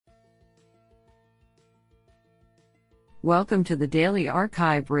Welcome to the Daily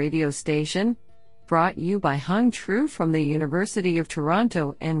Archive radio station, brought you by Hung Tru from the University of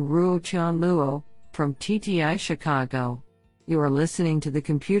Toronto and Ruo Chan Luo from TTI Chicago. You are listening to the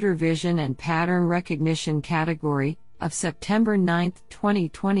Computer Vision and Pattern Recognition category of September 9,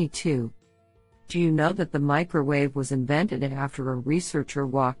 2022. Do you know that the microwave was invented after a researcher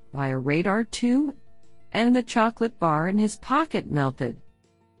walked by a radar tube and the chocolate bar in his pocket melted?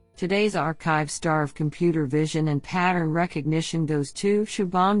 Today's archive star of computer vision and pattern recognition goes to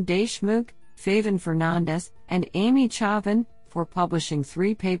Shubham Deshmukh, Faven Fernandez, and Amy Chavan for publishing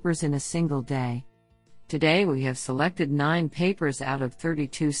 3 papers in a single day. Today we have selected 9 papers out of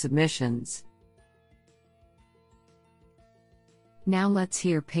 32 submissions. Now let's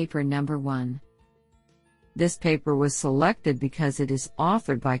hear paper number 1. This paper was selected because it is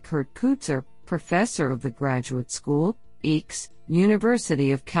authored by Kurt Kutzer, professor of the Graduate School, EECS,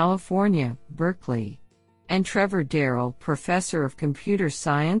 University of California, Berkeley, and Trevor Darrell, professor of computer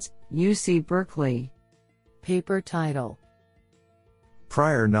science, UC Berkeley. Paper title: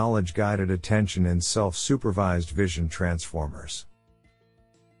 Prior Knowledge Guided Attention in Self-Supervised Vision Transformers.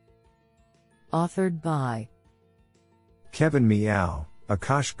 Authored by Kevin Miao,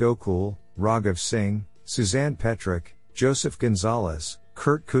 Akash Gokul, Raghav Singh, Suzanne Petrick, Joseph Gonzalez,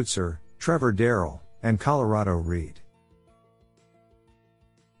 Kurt Kutzer, Trevor Darrell, and Colorado Reed.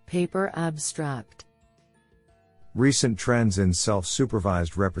 Paper abstract: Recent trends in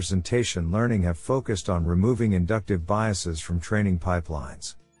self-supervised representation learning have focused on removing inductive biases from training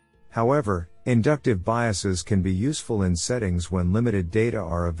pipelines. However, inductive biases can be useful in settings when limited data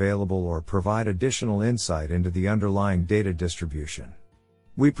are available or provide additional insight into the underlying data distribution.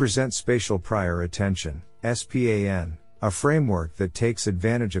 We present Spatial Prior Attention, SPAN, a framework that takes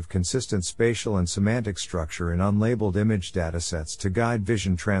advantage of consistent spatial and semantic structure in unlabeled image datasets to guide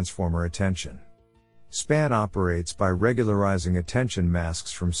vision transformer attention. SPAN operates by regularizing attention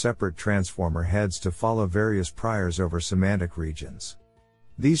masks from separate transformer heads to follow various priors over semantic regions.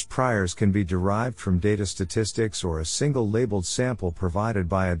 These priors can be derived from data statistics or a single labeled sample provided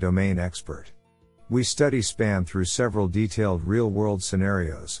by a domain expert. We study SPAN through several detailed real-world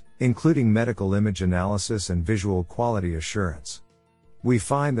scenarios, including medical image analysis and visual quality assurance. We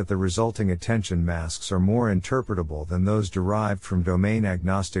find that the resulting attention masks are more interpretable than those derived from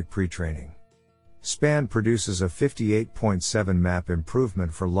domain-agnostic pre-training. SPAN produces a 58.7 map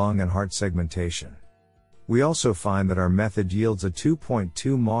improvement for lung and heart segmentation. We also find that our method yields a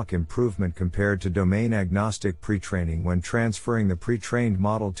 2.2 Mach improvement compared to domain-agnostic pre-training when transferring the pre-trained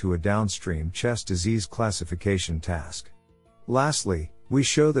model to a downstream chest disease classification task. Lastly, we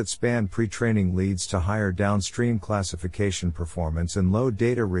show that SPAN pre-training leads to higher downstream classification performance in low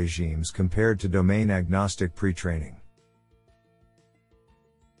data regimes compared to domain-agnostic pre-training.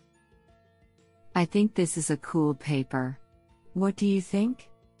 I think this is a cool paper. What do you think?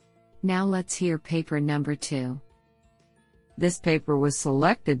 Now let's hear paper number 2. This paper was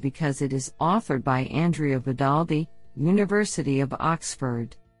selected because it is authored by Andrea Vidaldi, University of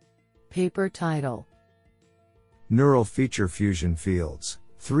Oxford. Paper title: Neural Feature Fusion Fields,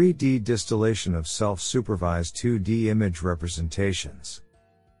 3D Distillation of Self-Supervised 2D Image Representations.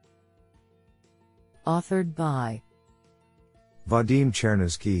 Authored by Vadim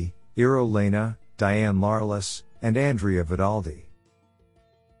Chernesky, Iro Lena, Diane Larlis, and Andrea Vidaldi.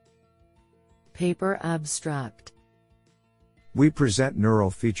 Paper abstract: We present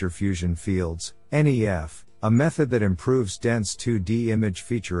Neural Feature Fusion Fields, NEF, a method that improves dense 2D image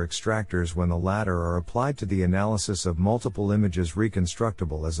feature extractors when the latter are applied to the analysis of multiple images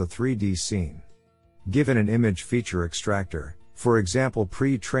reconstructible as a 3D scene. Given an image feature extractor, for example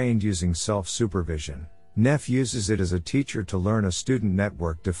pre-trained using self-supervision, NEF uses it as a teacher to learn a student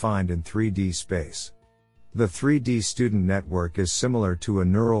network defined in 3D space. The 3D student network is similar to a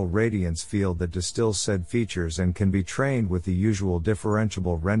neural radiance field that distills said features and can be trained with the usual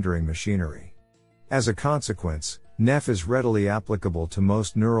differentiable rendering machinery. As a consequence, NEF is readily applicable to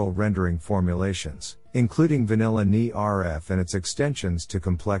most neural rendering formulations, including vanilla NeRF and its extensions to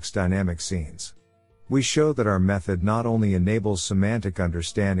complex dynamic scenes. We show that our method not only enables semantic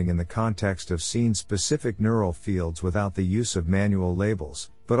understanding in the context of scene-specific neural fields without the use of manual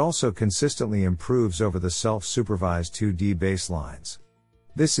labels, but also consistently improves over the self-supervised 2D baselines.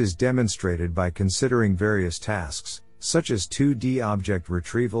 This is demonstrated by considering various tasks, such as 2D object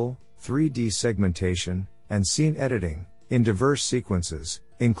retrieval, 3D segmentation, and scene editing, in diverse sequences,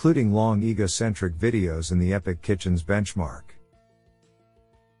 including long egocentric videos in the Epic Kitchens benchmark.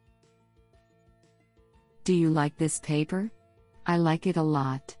 Do you like this paper? I like it a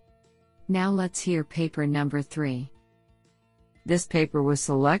lot. Now let's hear paper number 3. This paper was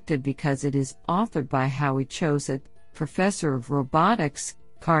selected because it is authored by Howie Choset, Professor of Robotics,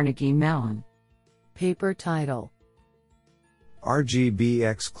 Carnegie Mellon. Paper title: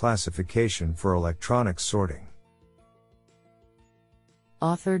 RGBX Classification for Electronics Sorting.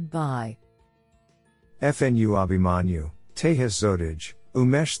 Authored by FNU Abhimanyu, Tejas Zodij,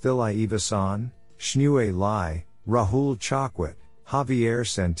 Umesh Thilai Evasan, Shnue Lai, Rahul Chakwat, Javier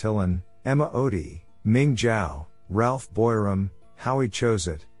Santillan, Emma Odi, Ming Zhao, Ralph Boyram, Howie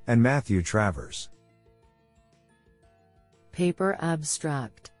Chozet, and Matthew Travers. Paper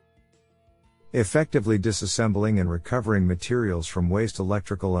abstract: Effectively disassembling and recovering materials from waste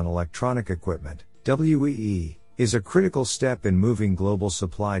electrical and electronic equipment, WEE, is a critical step in moving global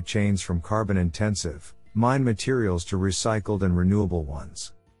supply chains from carbon-intensive, mined materials to recycled and renewable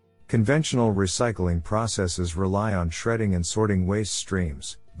ones. Conventional recycling processes rely on shredding and sorting waste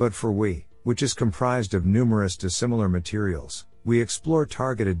streams, but for WEE, which is comprised of numerous dissimilar materials, we explore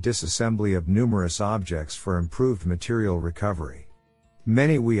targeted disassembly of numerous objects for improved material recovery.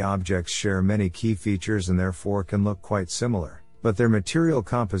 Many WEE objects share many key features and therefore can look quite similar, but their material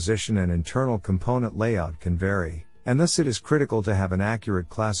composition and internal component layout can vary, and thus it is critical to have an accurate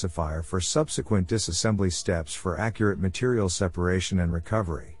classifier for subsequent disassembly steps for accurate material separation and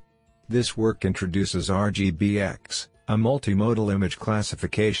recovery. This work introduces RGBX, a multimodal image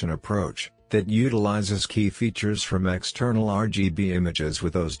classification approach that utilizes key features from external RGB images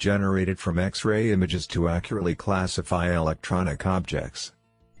with those generated from X-ray images to accurately classify electronic objects.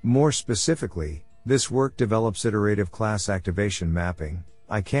 More specifically, this work develops iterative class activation mapping,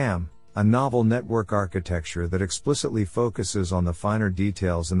 ICAM, a novel network architecture that explicitly focuses on the finer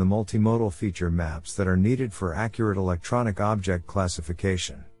details in the multimodal feature maps that are needed for accurate electronic object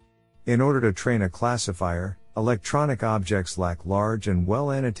classification. In order to train a classifier, electronic objects lack large and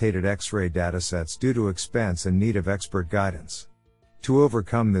well-annotated X-ray datasets due to expense and need of expert guidance. To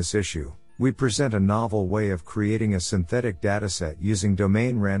overcome this issue, we present a novel way of creating a synthetic dataset using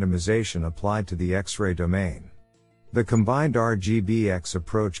domain randomization applied to the X-ray domain. The combined RGBX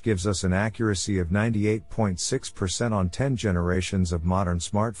approach gives us an accuracy of 98.6% on 10 generations of modern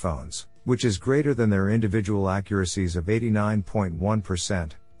smartphones, which is greater than their individual accuracies of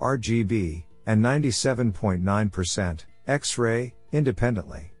 89.1% RGB and 97.9% X-ray,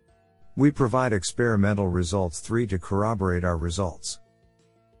 independently. We provide experimental results 3 to corroborate our results.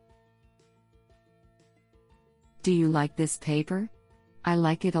 Do you like this paper? I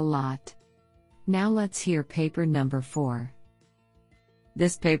like it a lot. Now let's hear paper number 4.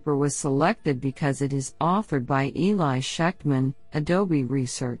 This paper was selected because it is authored by Eli Shechtman, Adobe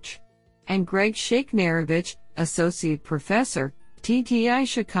Research, and Greg Shaknarovich, Associate Professor, TTI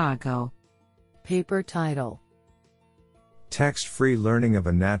Chicago. Paper title: Text-free learning of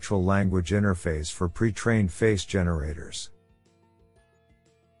a natural language interface for pre-trained face generators.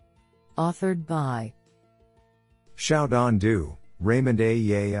 Authored by Xiaodong Du, Raymond A.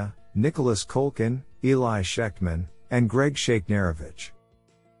 Yaya, Nicholas Kolkin, Eli Shechtman, and Greg Shaknarovich.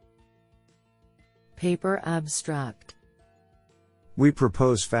 Paper abstract: We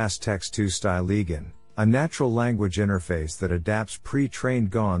propose FastText2Stylegan, a natural language interface that adapts pre-trained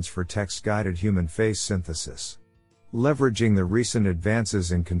GANs for text-guided human face synthesis. Leveraging the recent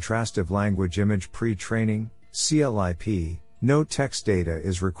advances in contrastive language image pre-training, CLIP, no text data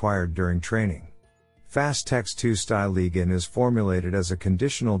is required during training. FastText2Stylegan is formulated as a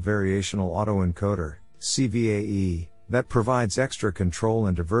conditional variational autoencoder, CVAE, that provides extra control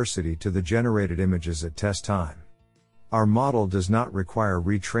and diversity to the generated images at test time. Our model does not require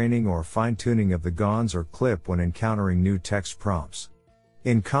retraining or fine-tuning of the GANs or CLIP when encountering new text prompts.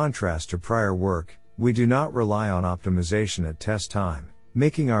 In contrast to prior work, we do not rely on optimization at test time,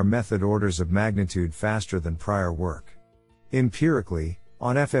 making our method orders of magnitude faster than prior work. Empirically,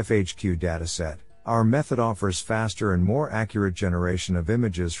 on FFHQ dataset, our method offers faster and more accurate generation of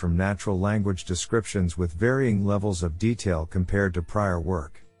images from natural language descriptions with varying levels of detail compared to prior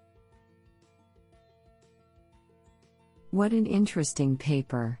work. What an interesting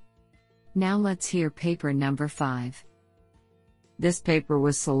paper. Now let's hear paper number 5. This paper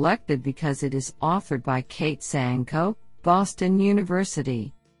was selected because it is authored by Kate Sanko, Boston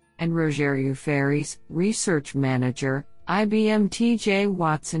University, and Rogerio Ferris, Research Manager, IBM T.J.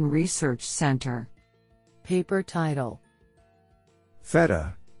 Watson Research Center. Paper title: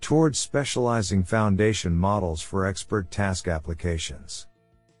 FETA, Towards Specializing Foundation Models for Expert Task Applications.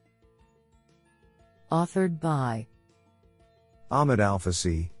 Authored by Ahmed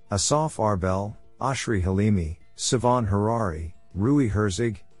Alfasi, Asaf Arbel, Ashri Halimi, Sivan Harari, Rui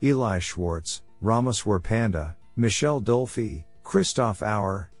Herzig, Eli Schwartz, Ramaswar Panda, Michelle Dolphy, Christoph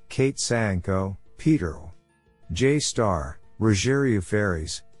Auer, Kate Sanko, Peter J. Starr, Rogerio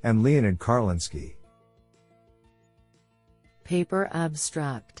Ferris, and Leonid Karlinsky. Paper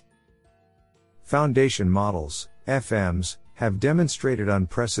abstract. Foundation models, FMs, have demonstrated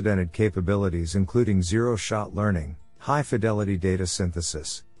unprecedented capabilities including zero-shot learning, high-fidelity data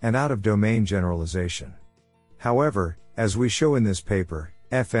synthesis, and out-of-domain generalization. However, as we show in this paper,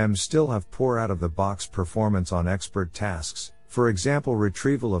 FMs still have poor out-of-the-box performance on expert tasks, for example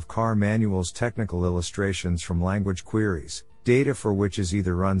retrieval of car manuals, technical illustrations from language queries, data for which is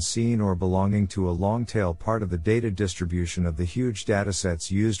either unseen or belonging to a long-tail part of the data distribution of the huge datasets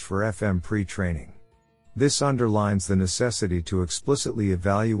used for FM pre-training. This underlines the necessity to explicitly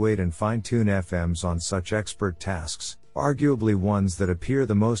evaluate and fine-tune FMs on such expert tasks, arguably ones that appear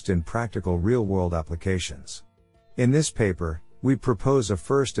the most in practical real-world applications. In this paper, we propose a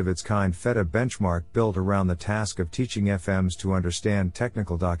first-of-its-kind FETA benchmark built around the task of teaching FMs to understand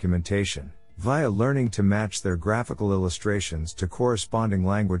technical documentation, via learning to match their graphical illustrations to corresponding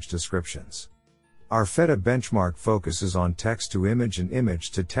language descriptions. Our FETA benchmark focuses on text-to-image and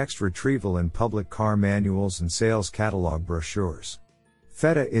image-to-text retrieval in public car manuals and sales catalog brochures.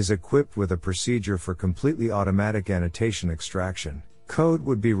 FETA is equipped with a procedure for completely automatic annotation extraction. Code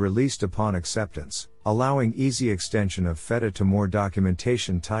would be released upon acceptance, allowing easy extension of FETA to more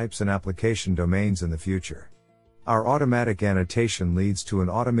documentation types and application domains in the future. Our automatic annotation leads to an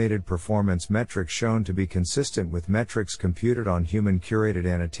automated performance metric shown to be consistent with metrics computed on human-curated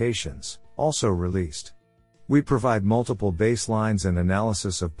annotations, also released. We provide multiple baselines and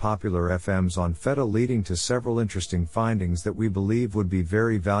analysis of popular FMs on FETA, leading to several interesting findings that we believe would be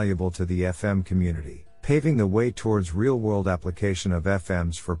very valuable to the FM community, paving the way towards real-world application of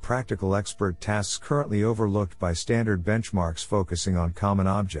FMs for practical expert tasks currently overlooked by standard benchmarks focusing on common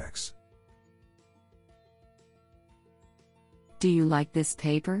objects. Do you like this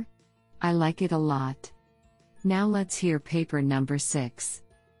paper? I like it a lot. Now let's hear paper number 6.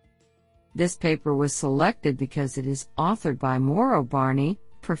 This paper was selected because it is authored by Mauro Barni,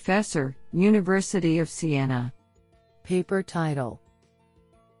 Professor, University of Siena. Paper title: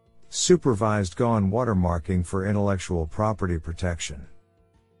 Supervised GAN watermarking for intellectual property protection.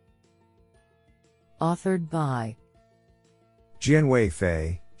 Authored by Jianwei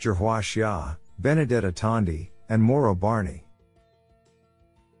Fei, Zhihua Xia, Benedetta Tondi, and Mauro Barni.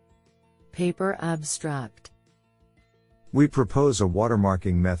 Paper abstract. We propose a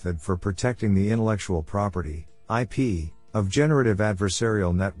watermarking method for protecting the intellectual property, IP, of generative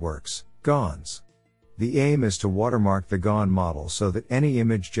adversarial networks, GANs. The aim is to watermark the GAN model so that any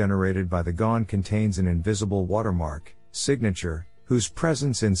image generated by the GAN contains an invisible watermark, signature, whose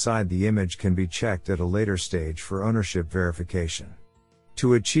presence inside the image can be checked at a later stage for ownership verification.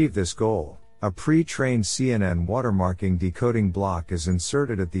 To achieve this goal, a pre-trained CNN watermarking decoding block is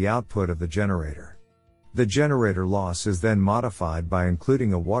inserted at the output of the generator. The generator loss is then modified by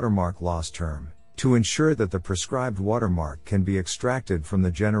including a watermark loss term, to ensure that the prescribed watermark can be extracted from the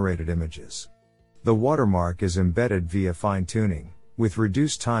generated images. The watermark is embedded via fine-tuning, with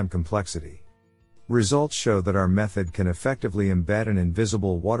reduced time complexity. Results show that our method can effectively embed an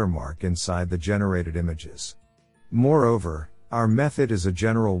invisible watermark inside the generated images. Moreover, our method is a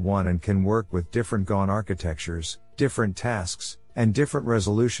general one and can work with different GAN architectures, different tasks, and different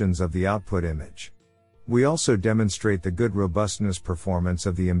resolutions of the output image. We also demonstrate the good robustness performance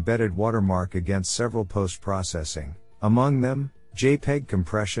of the embedded watermark against several post-processing, among them, JPEG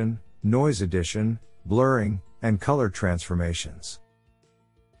compression, noise addition, blurring, and color transformations.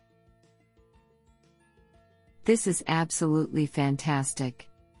 This is absolutely fantastic.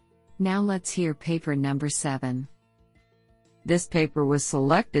 Now let's hear paper number 7. This paper was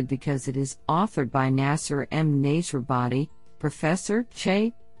selected because it is authored by Nasser M. Nasrabadi, Professor,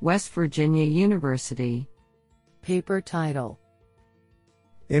 Che, West Virginia University. Paper title: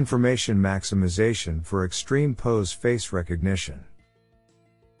 Information maximization for extreme pose face recognition.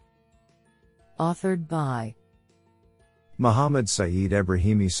 Authored by Muhammad Saeed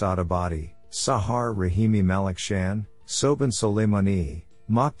Ebrahimi Sadabadi, Sahar Rahimi Malikshan, Soban Soleimani,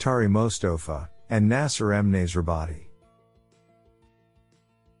 Mokhtari Mostofa, and Nasser M. Nasrabadi.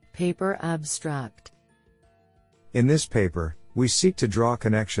 Paper abstract. In this paper, we seek to draw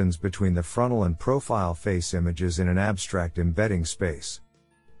connections between the frontal and profile face images in an abstract embedding space.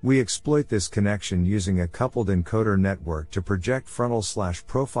 We exploit this connection using a coupled encoder network to project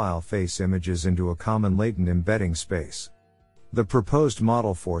frontal/profile face images into a common latent embedding space. The proposed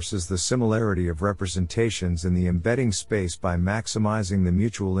model forces the similarity of representations in the embedding space by maximizing the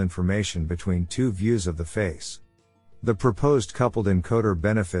mutual information between two views of the face. The proposed coupled encoder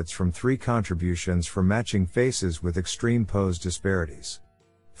benefits from 3 contributions for matching faces with extreme pose disparities.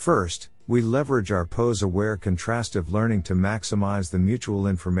 First, we leverage our pose-aware contrastive learning to maximize the mutual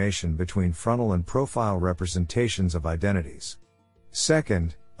information between frontal and profile representations of identities.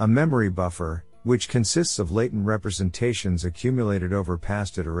 Second, a memory buffer, which consists of latent representations accumulated over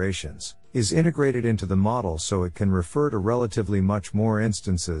past iterations, is integrated into the model so it can refer to relatively much more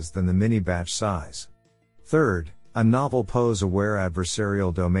instances than the mini-batch size. Third, a novel pose-aware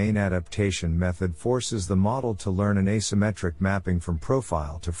adversarial domain adaptation method forces the model to learn an asymmetric mapping from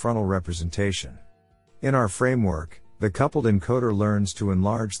profile to frontal representation. In our framework, the coupled encoder learns to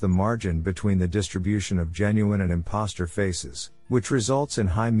enlarge the margin between the distribution of genuine and imposter faces, which results in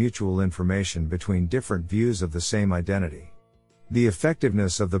high mutual information between different views of the same identity. The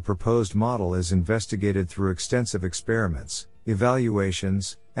effectiveness of the proposed model is investigated through extensive experiments,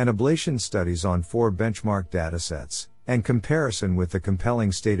 evaluations, and ablation studies on 4 benchmark datasets, and comparison with the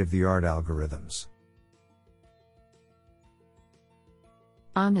compelling state-of-the-art algorithms.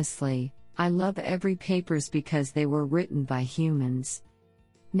 Honestly, I love every papers because they were written by humans.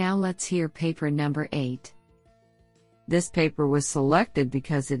 Now let's hear paper number 8. This paper was selected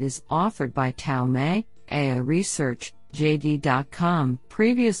because it is authored by Tao Mei, AI Research, JD.com,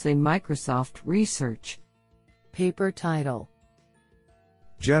 previously Microsoft Research. Paper title: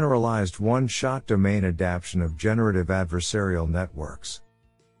 Generalized One-Shot Domain Adaptation of Generative Adversarial Networks.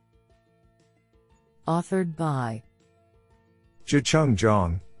 Authored by Zhicheng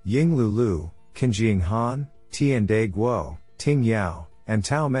Zhang, Yinglu Lu, Qinjing Han, Tiande Guo, Ting Yao, and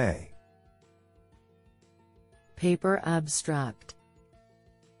Tao Mei. Paper abstract: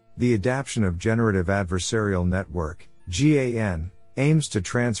 The adaptation of generative adversarial network, GAN, aims to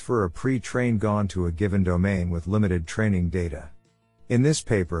transfer a pre-trained GAN to a given domain with limited training data. In this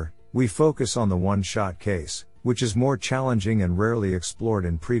paper, we focus on the one-shot case, which is more challenging and rarely explored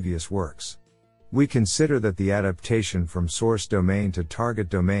in previous works. We consider that the adaptation from source domain to target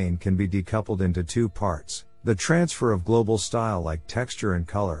domain can be decoupled into 2 parts: the transfer of global style like texture and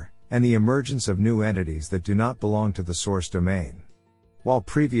color, and the emergence of new entities that do not belong to the source domain. While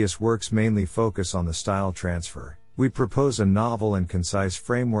previous works mainly focus on the style transfer, we propose a novel and concise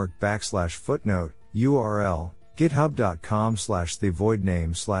framework /footnote, URL,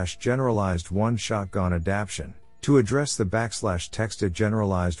 github.com/thevoidname/generalized one-shot GAN adaptation, to address the /texted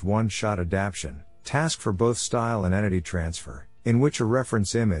generalized one-shot adaptation task for both style and entity transfer, in which a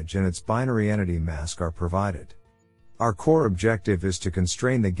reference image and its binary entity mask are provided. Our core objective is to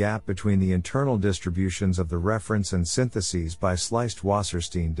constrain the gap between the internal distributions of the reference and syntheses by sliced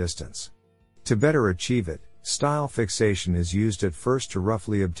Wasserstein distance. To better achieve it, style fixation is used at first to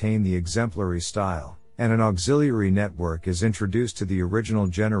roughly obtain the exemplary style, and an auxiliary network is introduced to the original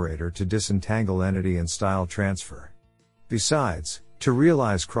generator to disentangle entity and style transfer. Besides, to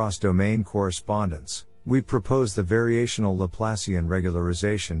realize cross-domain correspondence, we propose the variational Laplacian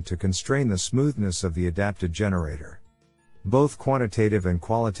regularization to constrain the smoothness of the adapted generator. Both quantitative and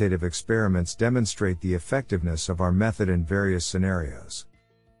qualitative experiments demonstrate the effectiveness of our method in various scenarios.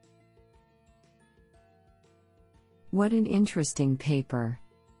 What an interesting paper.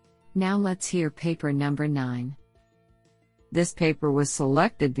 Now let's hear paper number 9. This paper was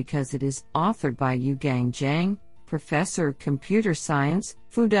selected because it is authored by Yugang Zhang, Professor of Computer Science,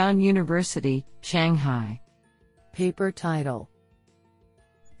 Fudan University, Shanghai. Paper title: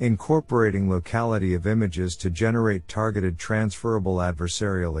 Incorporating locality of images to generate targeted transferable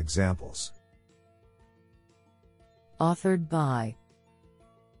adversarial examples. Authored by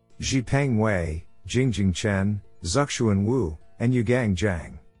Zhipeng Wei, Jingjing Chen, Zuxuan Wu, and Yugang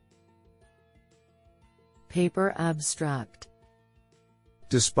Zhang. Paper abstract: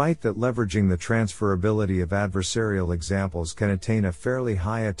 Despite that leveraging the transferability of adversarial examples can attain a fairly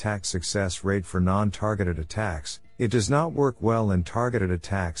high attack success rate for non-targeted attacks, it does not work well in targeted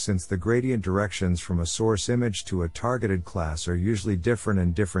attacks since the gradient directions from a source image to a targeted class are usually different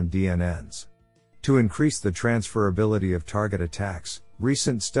in different DNNs. To increase the transferability of target attacks,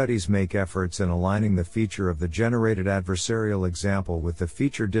 recent studies make efforts in aligning the feature of the generated adversarial example with the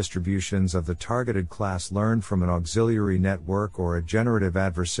feature distributions of the targeted class learned from an auxiliary network or a generative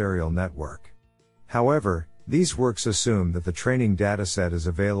adversarial network. However, these works assume that the training dataset is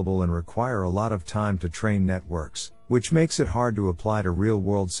available and require a lot of time to train networks, which makes it hard to apply to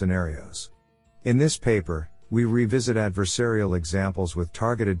real-world scenarios. In this paper, we revisit adversarial examples with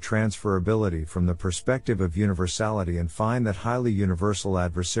targeted transferability from the perspective of universality and find that highly universal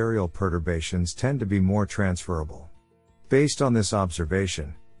adversarial perturbations tend to be more transferable. Based on this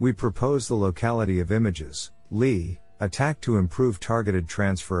observation, we propose the locality of images, LI, attack to improve targeted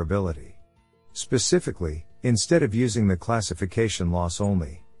transferability. Specifically, instead of using the classification loss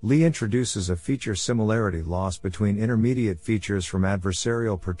only, Lee introduces a feature similarity loss between intermediate features from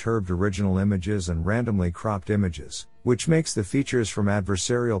adversarial perturbed original images and randomly cropped images, which makes the features from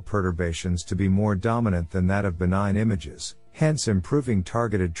adversarial perturbations to be more dominant than that of benign images, hence improving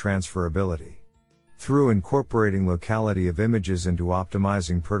targeted transferability. Through incorporating locality of images into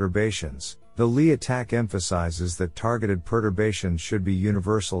optimizing perturbations, the Lee attack emphasizes that targeted perturbations should be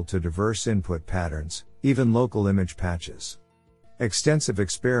universal to diverse input patterns, even local image patches. Extensive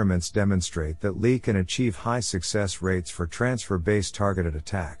experiments demonstrate that Lee can achieve high success rates for transfer-based targeted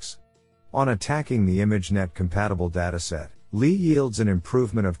attacks. On attacking the ImageNet compatible dataset, Lee yields an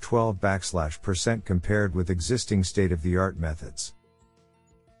improvement of 12% compared with existing state-of-the-art methods.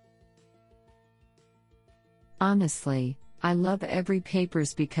 Honestly, I love every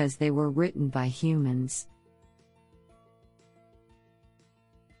papers because they were written by humans.